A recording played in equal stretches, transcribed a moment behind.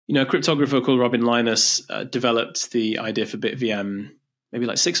a cryptographer called Robin Linus developed the idea for BitVM maybe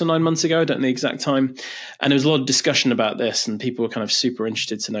like 6 or 9 months ago. I don't know the exact time. And there was a lot of discussion about this, and people were kind of super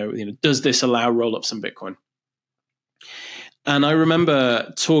interested to know, does this allow rollups on Bitcoin? And I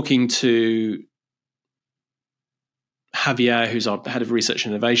remember talking to Javier, who's our head of research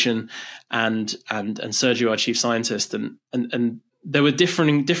and innovation, and Sergio, our chief scientist, and there were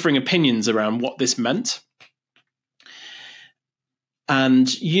differing opinions around what this meant. And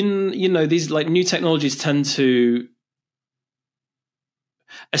these like new technologies tend to,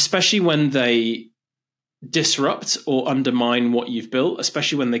 especially when they disrupt or undermine what you've built,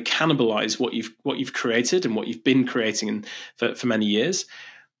 especially when they cannibalize what you've created and what you've been creating for many years.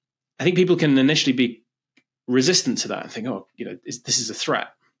 I think people can initially be resistant to that and think, this is a threat.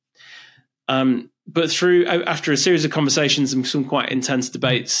 But after a series of conversations and some quite intense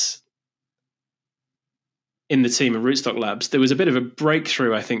debates in the team at RootstockLabs, there was a bit of a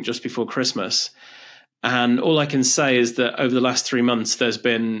breakthrough, I think, just before Christmas. And all I can say is that over the last 3 months, there's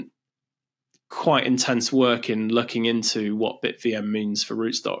been quite intense work in looking into what BitVM means for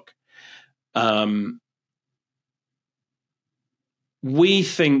Rootstock. We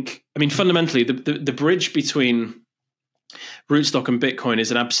think, fundamentally, the bridge between Rootstock and Bitcoin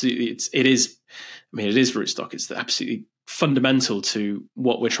is it is Rootstock. It's absolutely fundamental to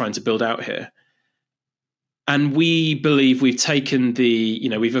what we're trying to build out here. And we believe we've taken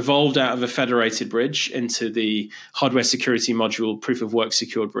we've evolved out of a federated bridge into the hardware security module proof of work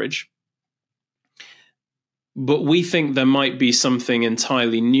secured bridge. But we think there might be something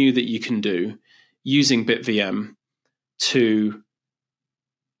entirely new that you can do using BitVM to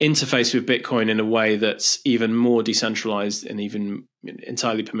interface with Bitcoin in a way that's even more decentralized and even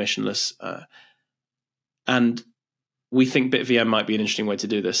entirely permissionless. And we think BitVM might be an interesting way to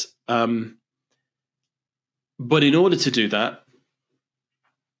do this. But in order to do that,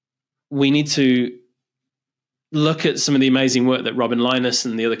 we need to look at some of the amazing work that Robin Linus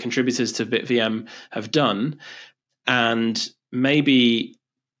and the other contributors to BitVM have done and maybe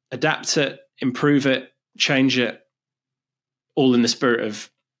adapt it, improve it, change it, all in the spirit of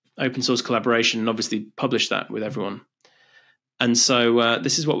open source collaboration, and obviously publish that with everyone. And so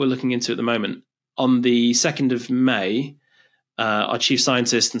this is what we're looking into at the moment. On the 2nd of May, our chief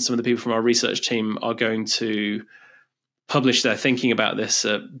scientist and some of the people from our research team are going to publish their thinking about this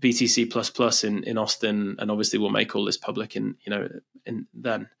at BTC++ in Austin, and obviously we'll make all this public in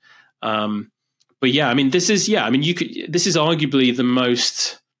then. But yeah, this is arguably the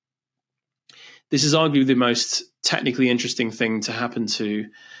most technically interesting thing to happen to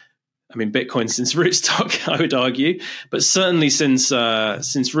Bitcoin since Rootstock, I would argue, but certainly since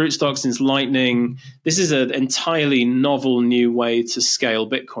Rootstock, since Lightning. This is an entirely novel new way to scale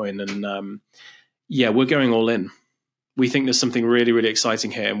Bitcoin, and we're going all in. We think there's something really, really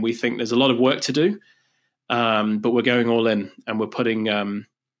exciting here, and we think there's a lot of work to do, but we're going all in, and we're putting a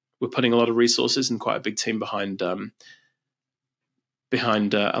lot of resources and quite a big team behind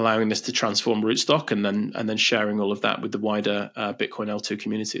allowing this to transform Rootstock, and then sharing all of that with the wider Bitcoin L2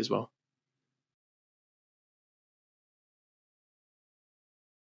 community as well.